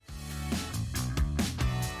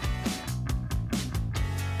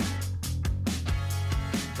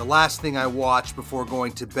The last thing I watched before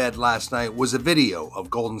going to bed last night was a video of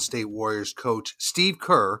Golden State Warriors coach Steve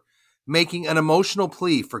Kerr making an emotional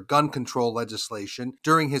plea for gun control legislation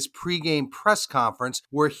during his pregame press conference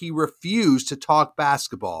where he refused to talk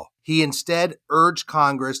basketball. He instead urged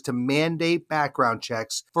Congress to mandate background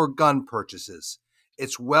checks for gun purchases.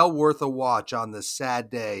 It's well worth a watch on this sad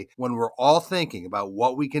day when we're all thinking about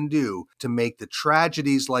what we can do to make the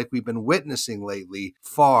tragedies like we've been witnessing lately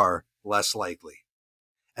far less likely.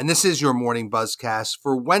 And this is your Morning Buzzcast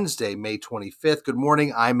for Wednesday, May 25th. Good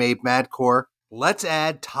morning, I'm Abe Madcore. Let's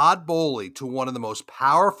add Todd Boehly to one of the most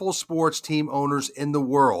powerful sports team owners in the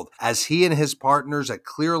world, as he and his partners at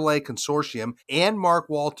Clear Lake Consortium and Mark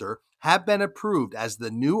Walter have been approved as the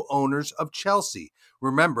new owners of Chelsea.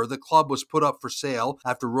 Remember, the club was put up for sale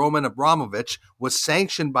after Roman Abramovich was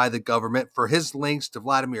sanctioned by the government for his links to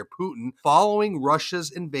Vladimir Putin following Russia's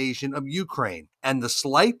invasion of Ukraine. And the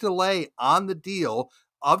slight delay on the deal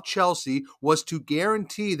of Chelsea was to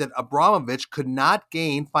guarantee that Abramovich could not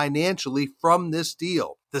gain financially from this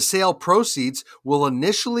deal. The sale proceeds will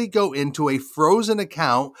initially go into a frozen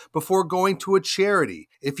account before going to a charity.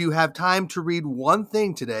 If you have time to read one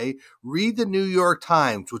thing today, read the New York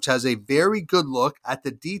Times, which has a very good look at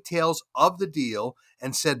the details of the deal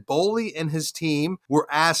and said Boehly and his team were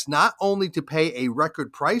asked not only to pay a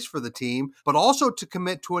record price for the team, but also to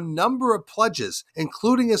commit to a number of pledges,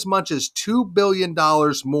 including as much as $2 billion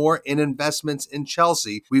more in investments in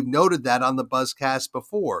Chelsea. We've noted that on the Buzzcast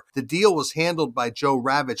before. The deal was handled by Joe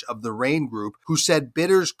Ravitch of the Rain Group, who said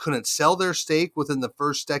bidders couldn't sell their stake within the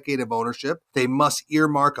first decade of ownership. They must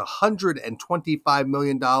earmark $125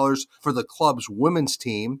 million for the club's women's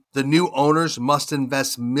team. The new owners must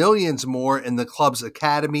invest millions more in the club's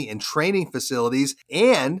academy and training facilities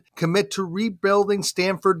and commit to rebuilding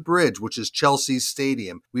Stamford Bridge, which is Chelsea's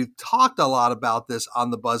stadium. We've talked a lot about this on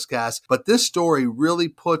the Buzzcast, but this story really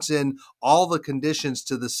puts in all the conditions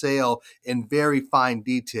to the sale in very fine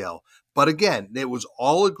detail. But again, it was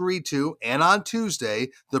all agreed to, and on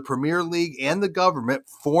Tuesday, the Premier League and the government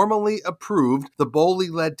formally approved the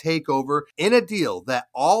Boehly-led takeover in a deal that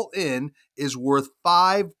all in is worth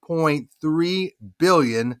 $5.3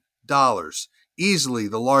 billion. Easily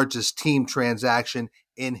the largest team transaction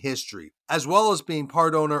in history. As well as being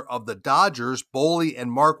part owner of the Dodgers, Boehly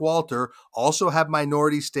and Mark Walter also have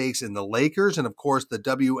minority stakes in the Lakers and, of course, the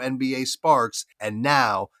WNBA Sparks, and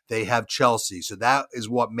now they have Chelsea. So that is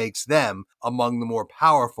what makes them among the more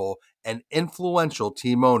powerful and influential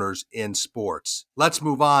team owners in sports. Let's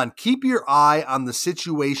move on. Keep your eye on the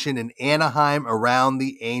situation in Anaheim around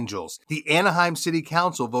the Angels. The Anaheim City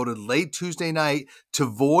Council voted late Tuesday night to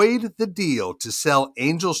void the deal to sell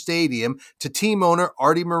Angel Stadium to team owner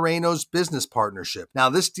Artie Moreno's business partnership. Now,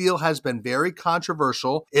 this deal has been very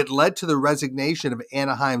controversial. It led to the resignation of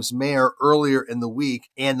Anaheim's mayor earlier in the week,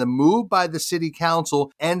 and the move by the City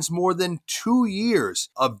Council ends more than 2 years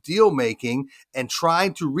of deal making and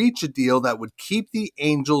trying to reach a deal that would keep the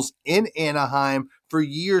Angels in Anaheim for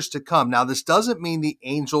years to come. Now, this doesn't mean the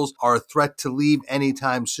Angels are a threat to leave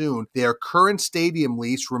anytime soon. Their current stadium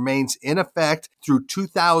lease remains in effect through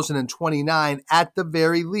 2029 at the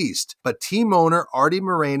very least. But team owner Artie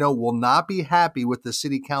Moreno will not be happy with the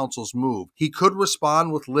City Council's move. He could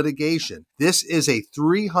respond with litigation. This is a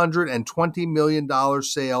 $320 million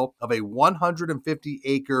sale of a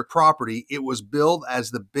 150-acre property. It was billed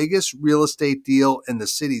as the biggest real estate deal in the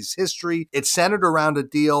city's history. It centered around a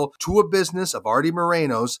deal to a business of Artie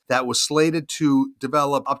Moreno's that was slated to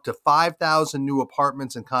develop up to 5,000 new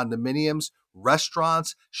apartments and condominiums,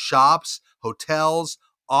 restaurants, shops, hotels,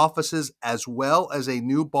 offices, as well as a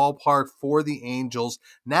new ballpark for the Angels.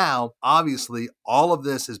 Now, obviously, all of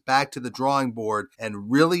this is back to the drawing board, and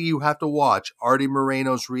really you have to watch Artie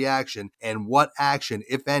Moreno's reaction and what action,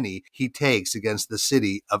 if any, he takes against the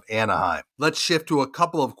city of Anaheim. Let's shift to a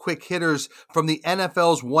couple of quick hitters from the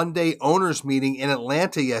NFL's one-day owners meeting in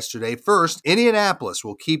Atlanta yesterday. First, Indianapolis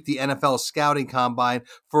will keep the NFL scouting combine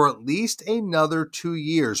for at least another 2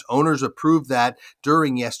 years. Owners approved that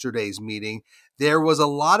during yesterday's meeting. There was a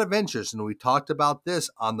lot of interest, and we talked about this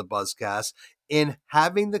on the Buzzcast, in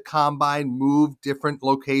having the combine move different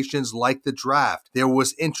locations like the draft. There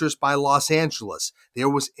was interest by Los Angeles. There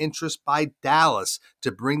was interest by Dallas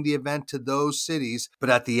to bring the event to those cities. But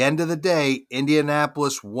at the end of the day,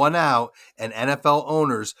 Indianapolis won out, and NFL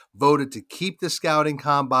owners voted to keep the scouting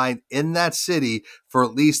combine in that city for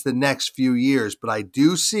at least the next few years. But I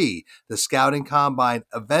do see the scouting combine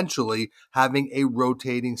eventually having a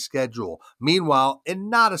rotating schedule. Meanwhile, and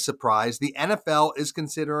not a surprise, the NFL is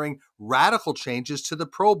considering radical changes to the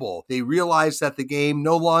Pro Bowl. They realize that the game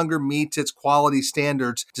no longer meets its quality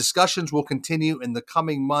standards. Discussions will continue in the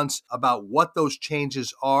coming months about what those changes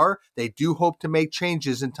changes are. They do hope to make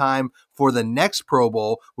changes in time for the next Pro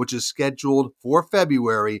Bowl, which is scheduled for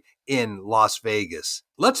February in Las Vegas.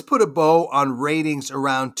 Let's put a bow on ratings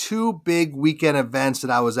around two big weekend events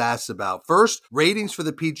that I was asked about. First, ratings for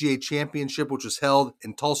the PGA Championship, which was held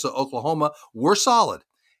in Tulsa, Oklahoma, were solid.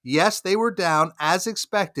 Yes, they were down as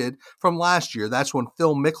expected from last year. That's when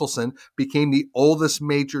Phil Mickelson became the oldest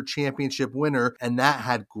major championship winner, and that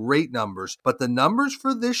had great numbers. But the numbers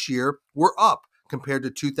for this year were up compared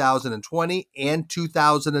to 2020 and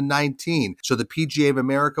 2019. So the PGA of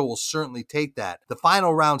America will certainly take that. The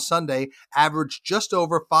final round Sunday averaged just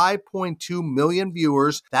over 5.2 million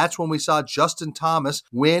viewers. That's when we saw Justin Thomas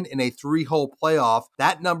win in a 3-hole playoff.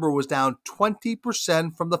 That number was down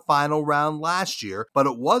 20% from the final round last year, but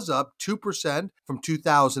it was up 2% from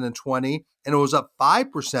 2020. And it was up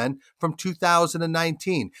 5% from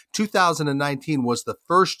 2019. 2019 was the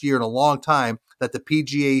first year in a long time that the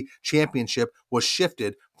PGA Championship was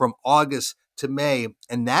shifted from August to May,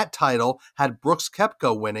 and that title had Brooks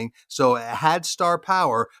Koepka winning, so it had star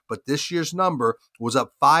power, but this year's number was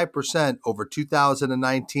up 5% over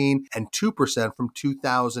 2019 and 2% from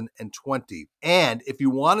 2020. And if you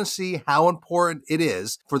want to see how important it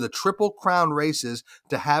is for the Triple Crown races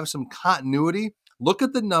to have some continuity, look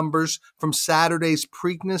at the numbers from Saturday's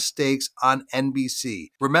Preakness Stakes on NBC.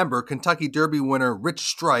 Remember, Kentucky Derby winner Rich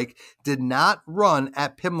Strike did not run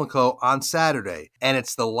at Pimlico on Saturday, and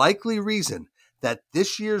it's the likely reason that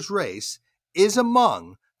this year's race is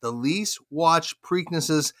among the least watched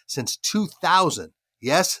Preaknesses since 2000.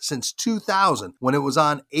 Yes, since 2000, when it was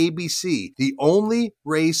on ABC. The only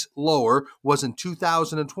race lower was in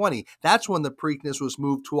 2020. That's when the Preakness was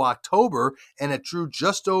moved to October, and it drew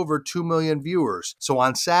just over 2 million viewers. So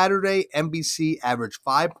on Saturday, NBC averaged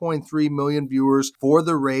 5.3 million viewers for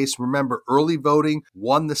the race. Remember, early voting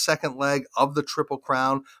won the second leg of the Triple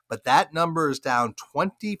Crown, but that number is down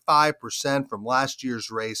 25% from last year's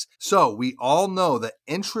race. So we all know that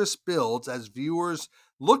interest builds as viewers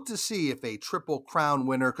look to see if a Triple Crown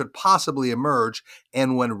winner could possibly emerge,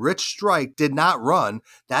 and when Rich Strike did not run,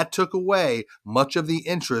 that took away much of the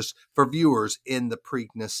interest for viewers in the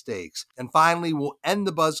Preakness Stakes. And finally, we'll end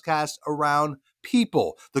the Buzzcast around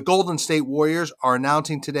people. The Golden State Warriors are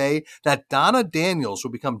announcing today that Donna Daniels will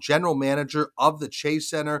become general manager of the Chase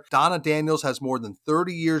Center. Donna Daniels has more than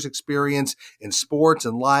 30 years experience in sports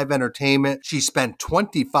and live entertainment. She spent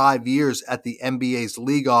 25 years at the NBA's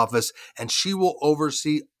league office, and she will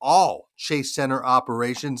oversee all Chase Center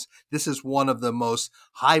operations. This is one of the most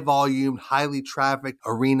high-volume, highly trafficked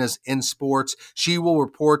arenas in sports. She will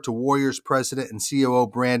report to Warriors president and COO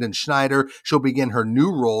Brandon Schneider. She'll begin her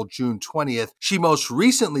new role June 20th. She most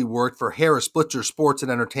recently worked for Harris Blitzer Sports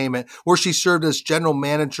and Entertainment, where she served as general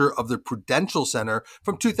manager of the Prudential Center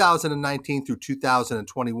from 2019 through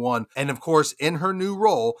 2021. And of course, in her new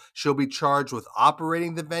role, she'll be charged with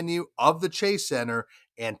operating the venue of the Chase Center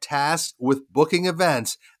and tasked with booking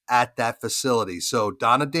events at that facility. So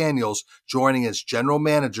Donna Daniels joining as general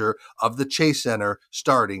manager of the Chase Center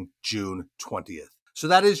starting June 20th. So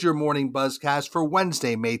that is your morning Buzzcast for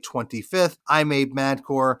Wednesday, May 25th. I'm Abe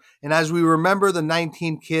Madcore, and as we remember the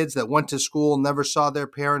 19 kids that went to school and never saw their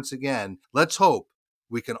parents again, let's hope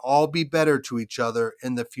we can all be better to each other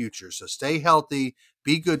in the future. So stay healthy,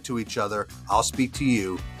 be good to each other. I'll speak to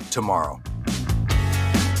you tomorrow.